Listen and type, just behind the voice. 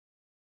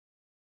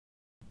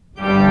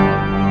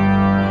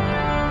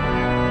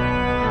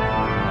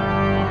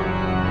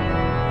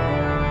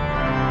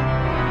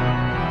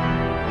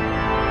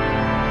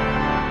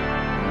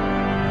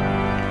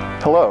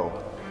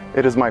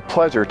it is my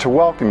pleasure to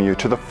welcome you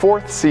to the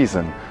 4th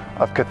season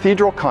of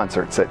Cathedral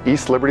Concerts at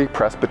East Liberty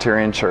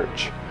Presbyterian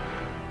Church.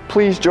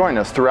 Please join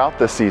us throughout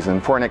this season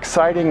for an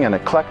exciting and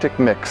eclectic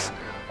mix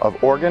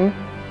of organ,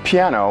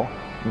 piano,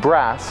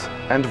 brass,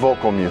 and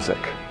vocal music.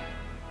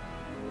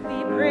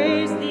 We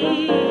praise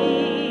thee,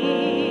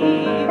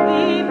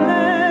 we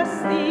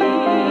bless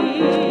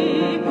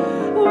thee,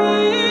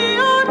 we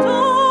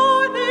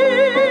adore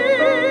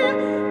thee,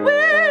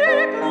 we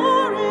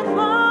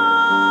glorify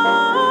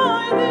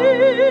thee.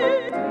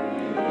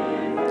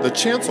 The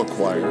Chancel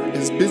Choir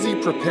is busy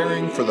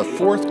preparing for the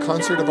 4th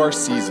concert of our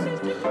season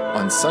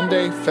on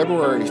Sunday,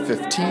 February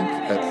 15th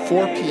at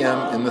 4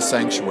 p.m. in the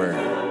sanctuary.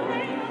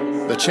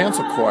 The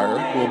Chancel Choir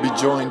will be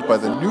joined by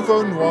the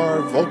Nouveau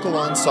Noir Vocal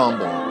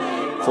Ensemble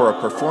for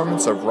a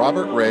performance of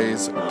Robert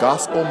Ray's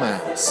Gospel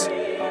Mass.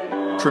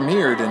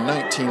 Premiered in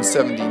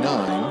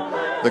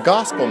 1979, the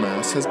Gospel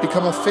Mass has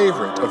become a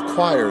favorite of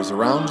choirs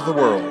around the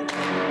world.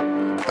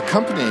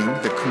 Accompanying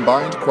the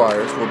combined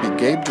choirs will be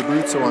Gabe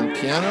D'Abruzzo on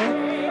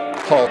piano,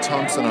 Paul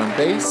Thompson on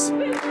bass,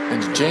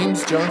 and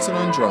James Johnson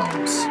on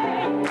drums.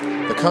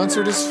 The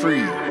concert is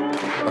free.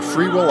 A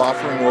free will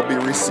offering will be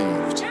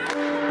received.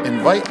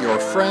 Invite your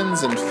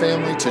friends and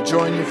family to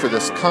join you for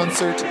this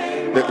concert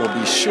that will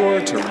be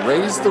sure to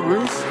raise the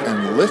roof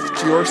and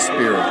lift your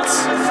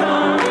spirits.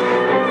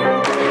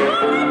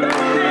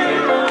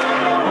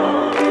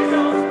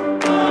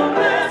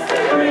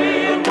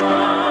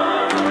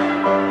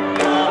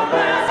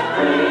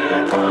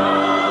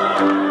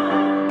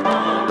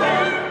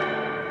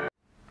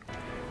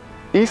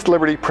 East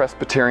Liberty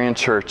Presbyterian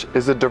Church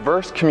is a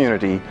diverse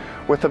community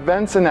with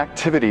events and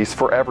activities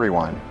for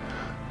everyone.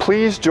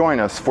 Please join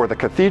us for the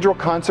Cathedral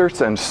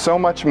Concerts and so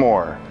much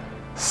more.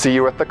 See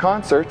you at the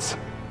concerts.